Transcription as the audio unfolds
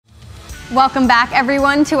Welcome back,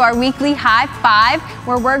 everyone, to our weekly High Five,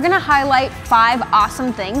 where we're going to highlight 5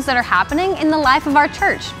 awesome things that are happening in the life of our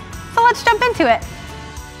church. So let's jump into it.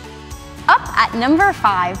 Up at number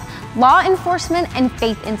 5, law enforcement and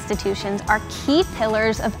faith institutions are key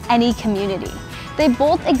pillars of any community. They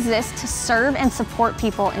both exist to serve and support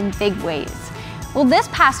people in big ways. Well, this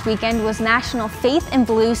past weekend was National Faith in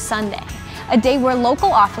Blue Sunday, a day where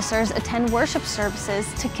local officers attend worship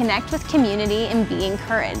services to connect with community and be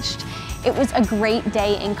encouraged. It was a great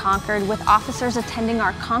day in Concord, with officers attending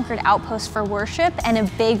our Concord Outpost for worship and a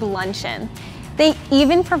big luncheon. They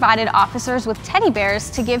even provided officers with teddy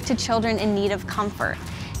bears to give to children in need of comfort.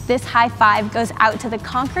 This high five goes out to the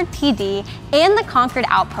Concord PD and the Concord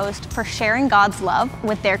Outpost for sharing God's love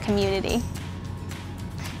with their community.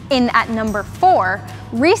 In at number 4,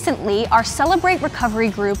 recently our Celebrate Recovery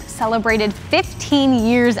group celebrated 15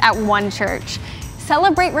 years at One Church.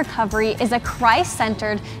 Celebrate Recovery is a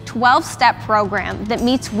Christ-centered 12-step program that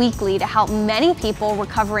meets weekly to help many people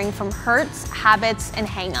recovering from hurts, habits, and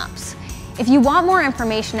hang-ups. If you want more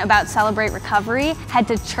information about Celebrate Recovery, head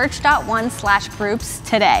to church.one/groups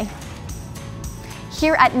today.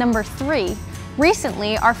 Here at number 3,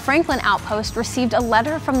 recently our Franklin Outpost received a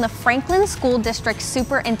letter from the Franklin School District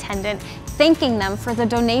Superintendent thanking them for the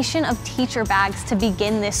donation of teacher bags to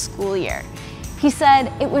begin this school year. He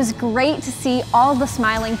said, "It was great to see all the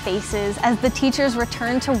smiling faces as the teachers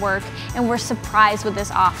returned to work and were surprised with this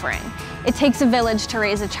offering. It takes a village to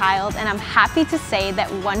raise a child, and I'm happy to say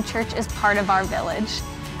that One Church is part of our village."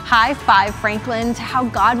 High five, Franklin, to how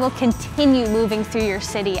God will continue moving through your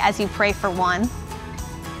city as you pray for one.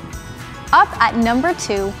 Up at number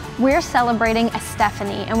 2, we're celebrating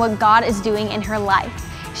Estefany and what God is doing in her life.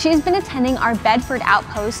 She's been attending our Bedford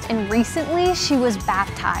Outpost, and recently she was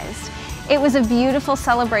baptized. It was a beautiful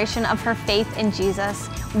celebration of her faith in Jesus.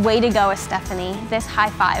 Way to go, Estefany. This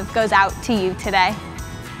high five goes out to you today.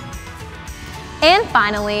 And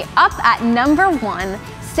finally, up at number 1,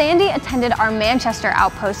 Sandy attended our Manchester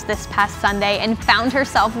Outpost this past Sunday and found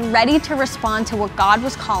herself ready to respond to what God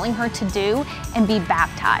was calling her to do and be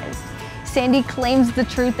baptized. Sandy claims the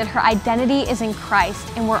truth that her identity is in Christ,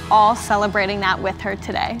 and we're all celebrating that with her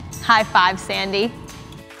today. High five, Sandy.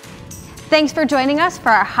 Thanks for joining us for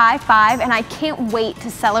our High Five, and I can't wait to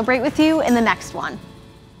celebrate with you in the next one.